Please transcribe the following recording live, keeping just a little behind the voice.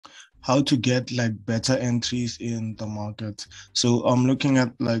how to get like better entries in the market. So I'm looking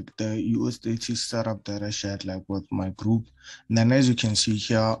at like the USDT setup that I shared like with my group. And then as you can see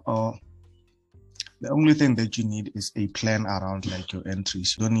here, the only thing that you need is a plan around like your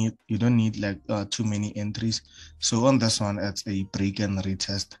entries. You don't need like too many entries. So on this one, it's a break and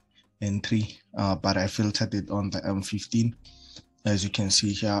retest entry, but I filtered it on the M15. As you can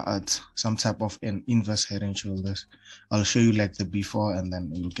see here, at some type of an inverse head and shoulders. I'll show you like the before, and then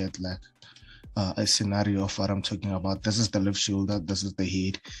you'll get like a scenario of what I'm talking about. This is the left shoulder, this is the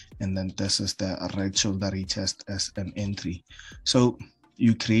head, and then this is the right shoulder retest as an entry. So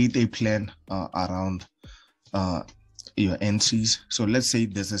you create a plan around your entries. So let's say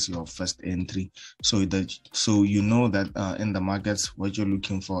this is your first entry. So you know that in the markets, what you're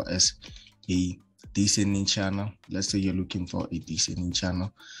looking for is a descending channel. Let's say you're looking for a descending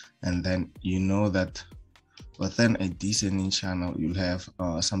channel, and then you know that within a descending channel you'll have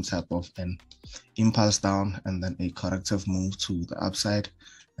some type of an impulse down, and then a corrective move to the upside,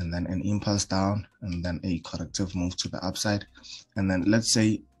 and then an impulse down, and then a corrective move to the upside. And then let's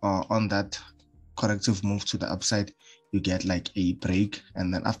say on that corrective move to the upside you get like a break,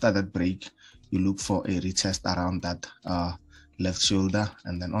 and then after that break you look for a retest around that left shoulder,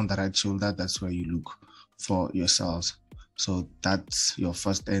 and then on the right shoulder that's where you look for your sells. So that's your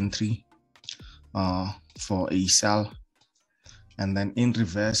first entry for a sell. And then in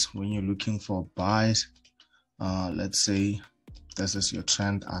reverse, when you're looking for buys, let's say this is your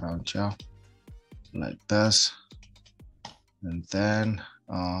trend around here like this, and then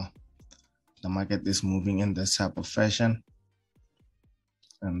the market is moving in this type of fashion.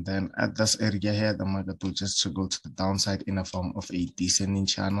 And then at this area here, the market will just go to the downside in a form of a descending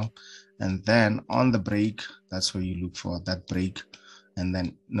channel. And then on the break, that's where you look for that break. And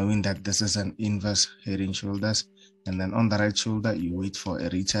then knowing that this is an inverse head and shoulders, and then on the right shoulder, you wait for a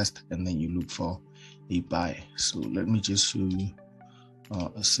retest, and then you look for a buy. So let me just show you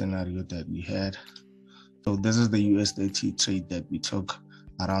a scenario that we had. So this is the USDT trade that we took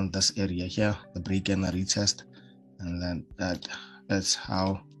around this area here, the break and the retest. And then that's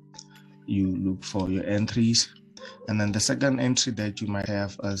how you look for your entries. And then the second entry that you might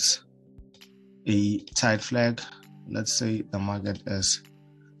have is a tight flag. Let's say the market is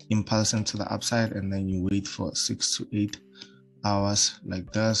impulsing to the upside, and then you wait for 6 to 8 hours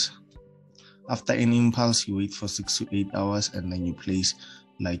like this. After an impulse, you wait for 6 to 8 hours, and then you place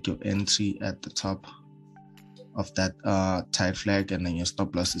like your entry at the top of that tight flag, and then your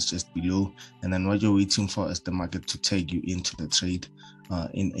stop loss is just below. And then what you're waiting for is the market to take you into the trade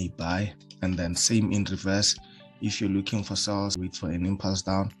in a buy. And then same in reverse, if you're looking for sells, wait for an impulse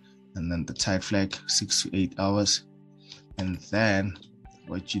down, and then the tight flag 6 to 8 hours. And then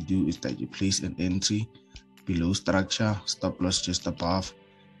what you do is that you place an entry below structure, stop loss just above,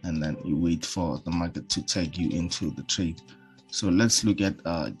 and then you wait for the market to take you into the trade. So let's look at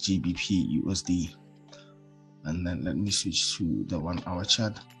GBP USD. And then let me switch to the 1 hour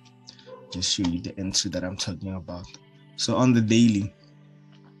chart, just show you the entry that I'm talking about. So on the daily,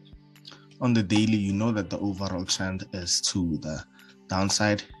 you know that the overall trend is to the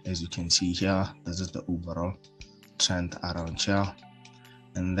downside. As you can see here, this is the overall trend around here.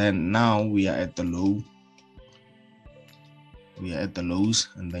 And then now we are at the low. We are at the lows,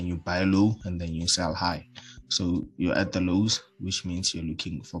 and then you buy low, and then you sell high. So you're at the lows, which means you're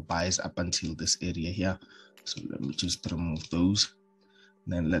looking for buys up until this area here. So let me just remove those.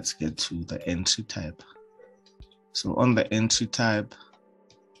 Then let's get to the entry type. So on the entry type,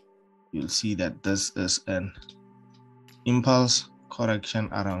 you'll see that this is an impulse correction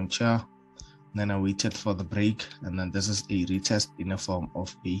around here. Then I waited for the break, and then this is a retest in a form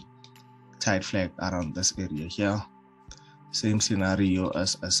of a tight flag around this area here. Same scenario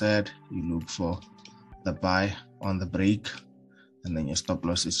as I said, you look for the buy on the break, and then your stop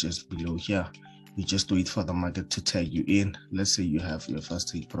loss is just below here. You just wait for the market to take you in. Let's say you have your first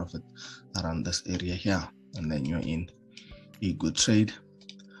take profit around this area here, and then you're in a good trade.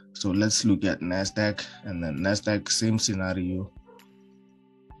 So let's look at NASDAQ, and then NASDAQ, same scenario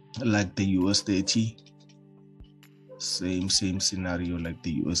like the USDT. Same scenario like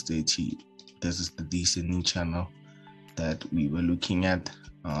the USDT. This is the descending channel that we were looking at.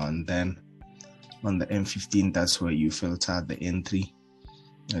 And then on the M15, that's where you filter the entry.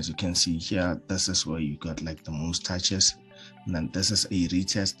 As you can see here, this is where you got like the most touches. And then this is a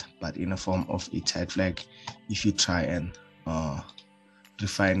retest, but in a form of a tight flag if you try and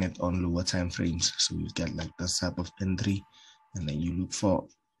refine it on lower time frames. So you get like this type of entry, and then you look for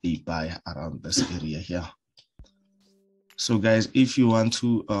a buy around this area here. So guys, if you want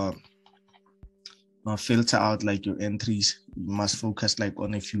to filter out like your entries. You must focus like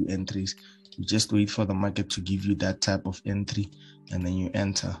on a few entries. You just wait for the market to give you that type of entry, and then you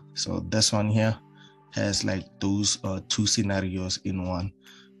enter. So this one here has like those two scenarios in one.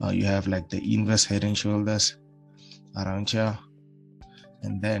 You have like the inverse head and shoulders around here,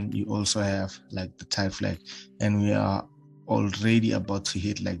 and then you also have like the type flag, and we are already about to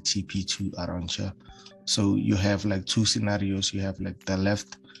hit like TP2 around here. So you have like two scenarios. You have like the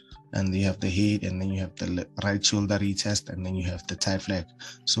left, and you have the head, and then you have the right shoulder retest, and then you have the type flag.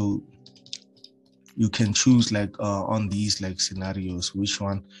 So you can choose like on these like scenarios which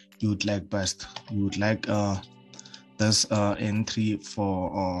one you would like best. You would like this entry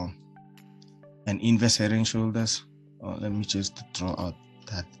for an inverse head and shoulders. Let me just draw out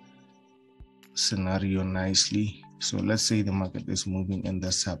that scenario nicely. So let's say the market is moving in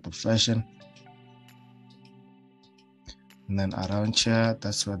this type of fashion, and then around here,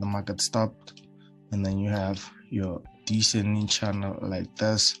 that's where the market stopped, and then you have your descending channel like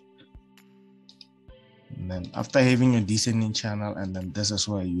this, and then after having your descending channel, and then this is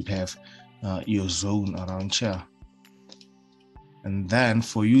where you'd have your zone around here. And then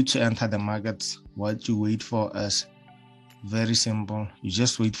for you to enter the markets, what you wait for is very simple. You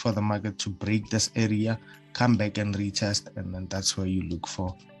just wait for the market to break this area, come back and retest, and then that's where you look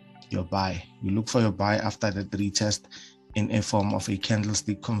for your buy. You look for your buy after that retest in a form of a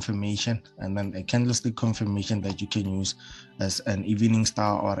candlestick confirmation, and then a candlestick confirmation that you can use as an evening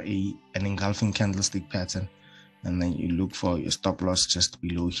star or an engulfing candlestick pattern. And then you look for your stop loss just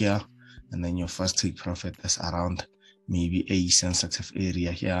below here, and then your first take profit is around maybe a sensitive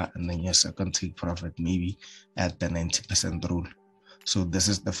area here, and then your second take profit maybe at the 90% rule. So this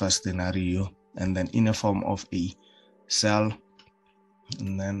is the first scenario, and then in a form of a sell,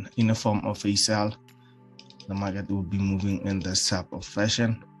 and then in a form of a sell, the market will be moving in this type of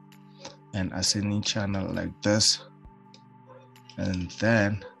fashion, and ascending channel like this, and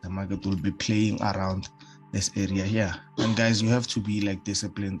then the market will be playing around this area here. And guys, you have to be like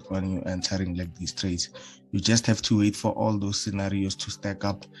disciplined when you're entering like these trades. You just have to wait for all those scenarios to stack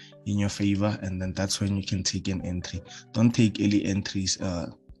up in your favor, and then that's when you can take an entry. Don't take early entries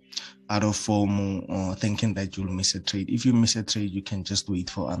out of FOMO or thinking that you'll miss a trade. If you miss a trade, you can just wait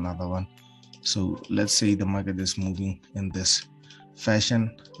for another one. So let's say the market is moving in this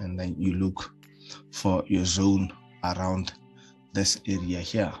fashion, and then you look for your zone around this area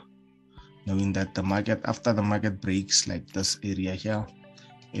here, knowing that the market, after the market breaks like this area here,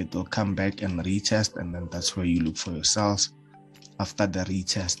 it will come back and retest, and then that's where you look for your sells after the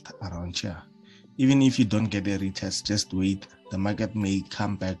retest around here. Even if you don't get a retest, just wait. The market may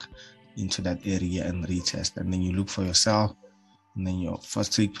come back into that area and retest, and then you look for your sell, and then your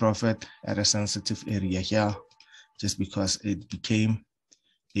first take profit at a sensitive area here, just because it became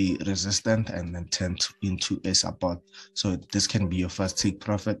a resistance and then turned into a support. So this can be your first take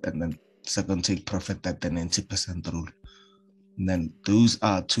profit, and then second take profit at the 90% rule. And then those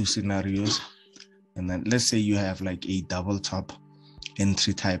are two scenarios. And then let's say you have like a double top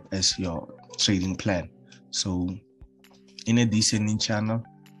entry type as your trading plan. So in a descending channel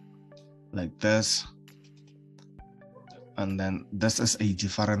like this, and then this is a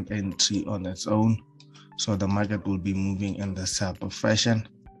different entry on its own. So the market will be moving in this type of fashion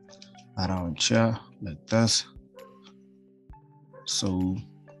around here like this. So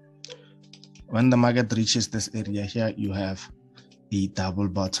when the market reaches this area here, you have a double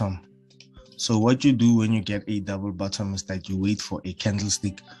bottom. So what you do when you get a double bottom is that you wait for a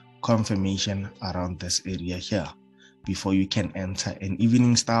candlestick confirmation around this area here before you can enter an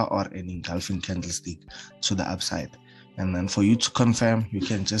evening star or an engulfing candlestick to the upside. And then for you to confirm, you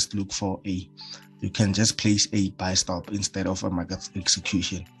can just look for you can just place a buy stop instead of a market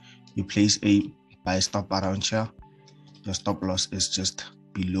execution. You place a buy stop around here. Your stop loss is just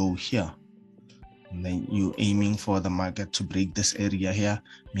below here. And then you're aiming for the market to break this area here,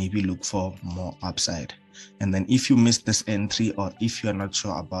 maybe look for more upside. And then if you miss this entry, or if you're not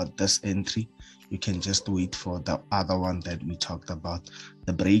sure about this entry, you can just wait for the other one that we talked about,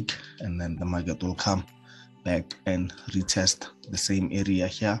 the break, and then the market will come back and retest the same area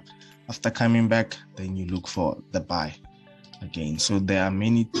here. After coming back, then you look for the buy again. So there are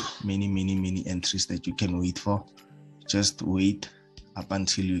many entries that you can wait for. Just wait up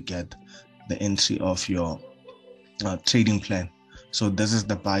until you get the entry of your trading plan. So this is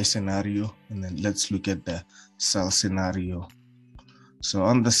the buy scenario, and then let's look at the sell scenario. So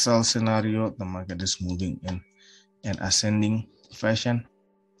on the sell scenario, the market is moving in an ascending fashion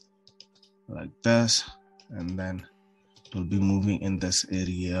like this, and then it will be moving in this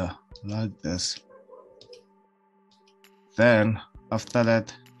area like this. Then after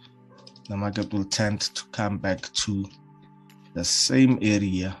that, the market will tend to come back to the same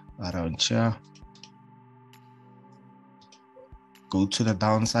area around here, go to the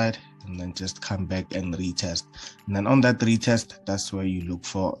downside, and then just come back and retest. And then on that retest, that's where you look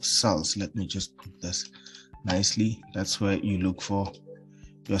for sells. Let me just put this nicely. That's where you look for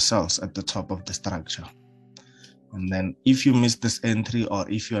your sells at the top of the structure. And then if you miss this entry, or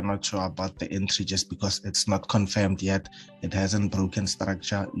if you're not sure about the entry just because it's not confirmed yet, it hasn't broken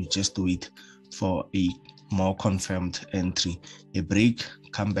structure, you just wait for a more confirmed entry, a break,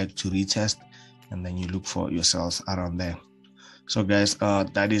 come back to retest, and then you look for your sells around there. So guys,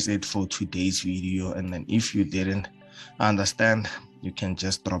 that is it for today's video. And then if you didn't understand, you can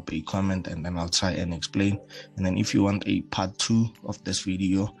just drop a comment and then I'll try and explain. And then if you want a part 2 of this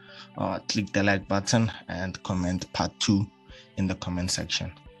video, click the like button and comment part 2 in the comment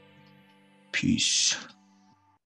section. Peace.